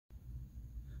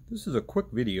This is a quick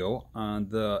video on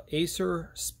the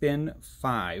Acer Spin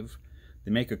 5.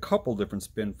 They make a couple different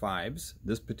Spin 5s.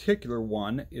 This particular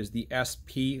one is the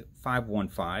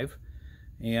SP515,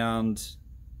 and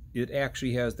it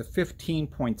actually has the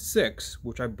 15.6,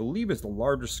 which I believe is the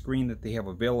largest screen that they have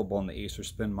available in the Acer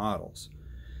Spin models.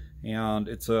 And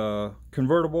it's a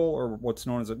convertible, or what's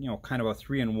known as a kind of a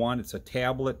 3-in-1. It's a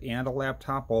tablet and a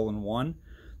laptop all in one.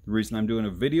 The reason I'm doing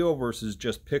a video versus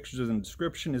just pictures and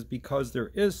description is because there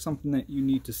is something that you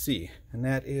need to see, and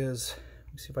that is,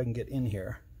 let me see if I can get in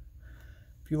here.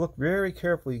 If you look very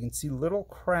carefully, you can see little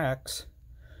cracks.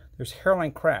 There's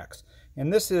hairline cracks,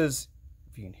 and this is,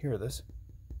 if you can hear this,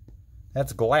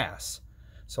 that's glass.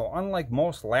 So unlike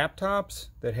most laptops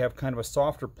that have kind of a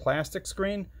softer plastic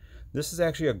screen, this is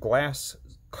actually a glass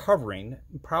covering,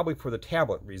 probably for the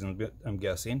tablet reason, I'm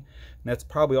guessing, and that's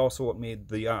probably also what made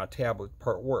the tablet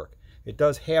part work. It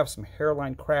does have some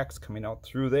hairline cracks coming out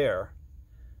through there,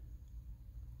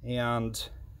 and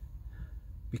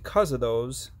because of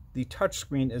those, the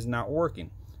touchscreen is not working.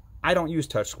 I don't use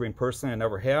touchscreen personally. I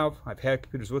never have. I've had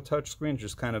computers with touchscreen,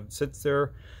 just kind of sits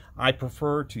there. I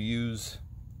prefer to use,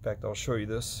 in fact, I'll show you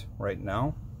this right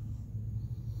now.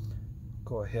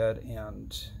 Go ahead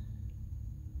and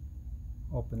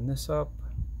open this up.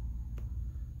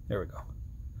 There we go.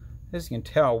 As you can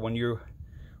tell, when you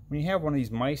have one of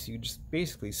these mice, you just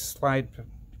basically slide,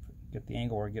 get the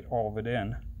angle or get all of it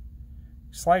in.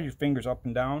 Slide your fingers up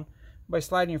and down. By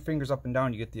sliding your fingers up and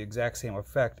down, you get the exact same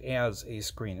effect as a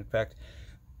screen. In fact,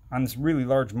 on this really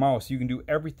large mouse, you can do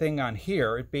everything on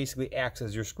here. It basically acts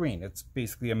as your screen. It's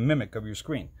basically a mimic of your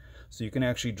screen. So you can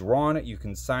actually draw on it. You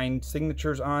can sign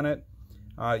signatures on it.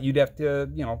 You'd have to,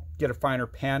 get a finer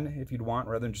pen if you'd want,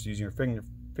 rather than just using your finger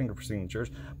for signatures.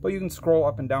 But you can scroll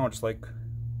up and down just like,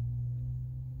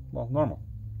 well, normal.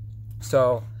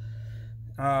 So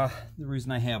the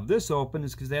reason I have this open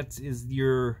is because that is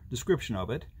your description of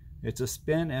it. It's a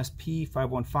Spin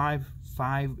SP515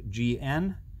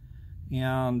 5GN,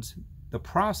 and the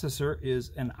processor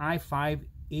is an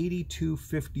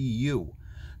i5-8250U.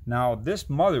 Now this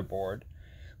motherboard,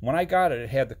 when I got it,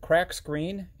 it had the cracked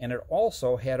screen, and it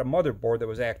also had a motherboard that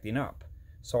was acting up.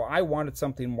 So I wanted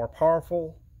something more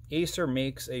powerful. Acer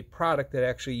makes a product that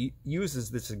actually uses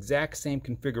this exact same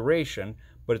configuration,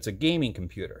 but it's a gaming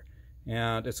computer,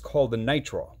 and it's called the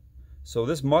Nitro. So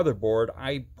this motherboard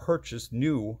I purchased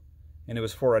new, and it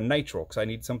was for a Nitro because I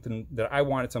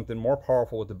wanted something more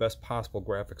powerful with the best possible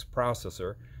graphics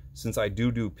processor. Since I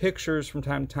do pictures from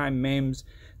time to time, memes,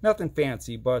 nothing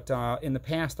fancy, but in the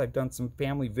past I've done some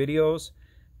family videos,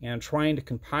 and trying to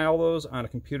compile those on a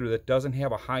computer that doesn't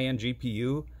have a high-end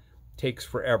GPU takes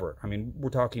forever. I mean,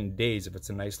 we're talking days if it's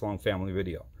a nice long family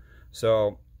video.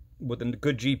 So with a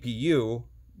good GPU,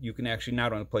 you can actually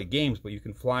not only play games, but you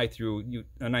can fly through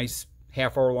a nice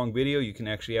half-hour long video you can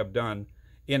actually have done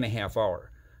in a half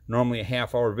hour. Normally a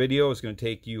half-hour video is going to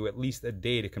take you at least a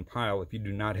day to compile if you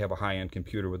do not have a high-end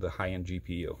computer with a high-end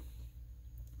GPU.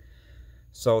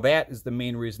 So that is the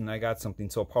main reason I got something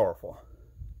so powerful.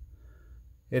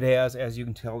 It has, as you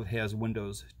can tell, it has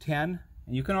Windows 10,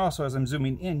 and you can also, as I'm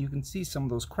zooming in, you can see some of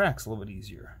those cracks a little bit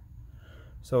easier.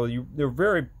 So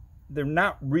they're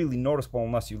not really noticeable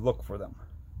unless you look for them.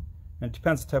 And it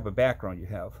depends the type of background you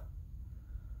have.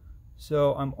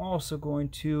 So I'm also going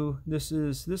to, this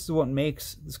is what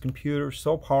makes this computer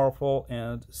so powerful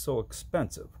and so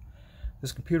expensive.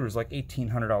 This computer is like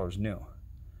 $1,800 new.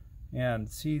 And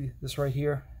see this right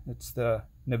here? It's the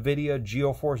Nvidea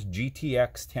GeForce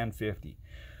GTX 1050.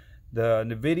 The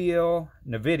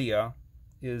Nvidea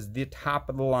is the top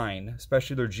of the line,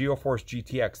 especially their GeForce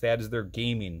GTX. That is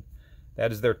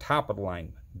their top of the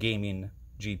line gaming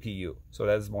GPU. So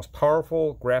that is the most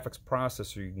powerful graphics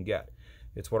processor you can get.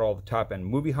 It's what all the top-end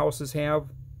movie houses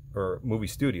have, or movie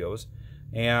studios,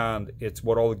 and it's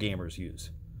what all the gamers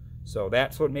use. So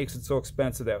that's what makes it so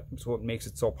expensive, that's what makes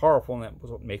it so powerful, and that's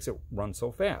what makes it run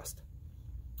so fast.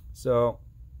 So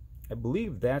I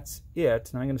believe that's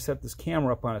it. Now I'm going to set this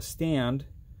camera up on a stand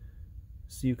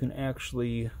so you can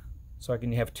actually, so I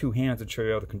can have two hands and show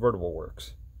you how the convertible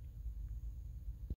works.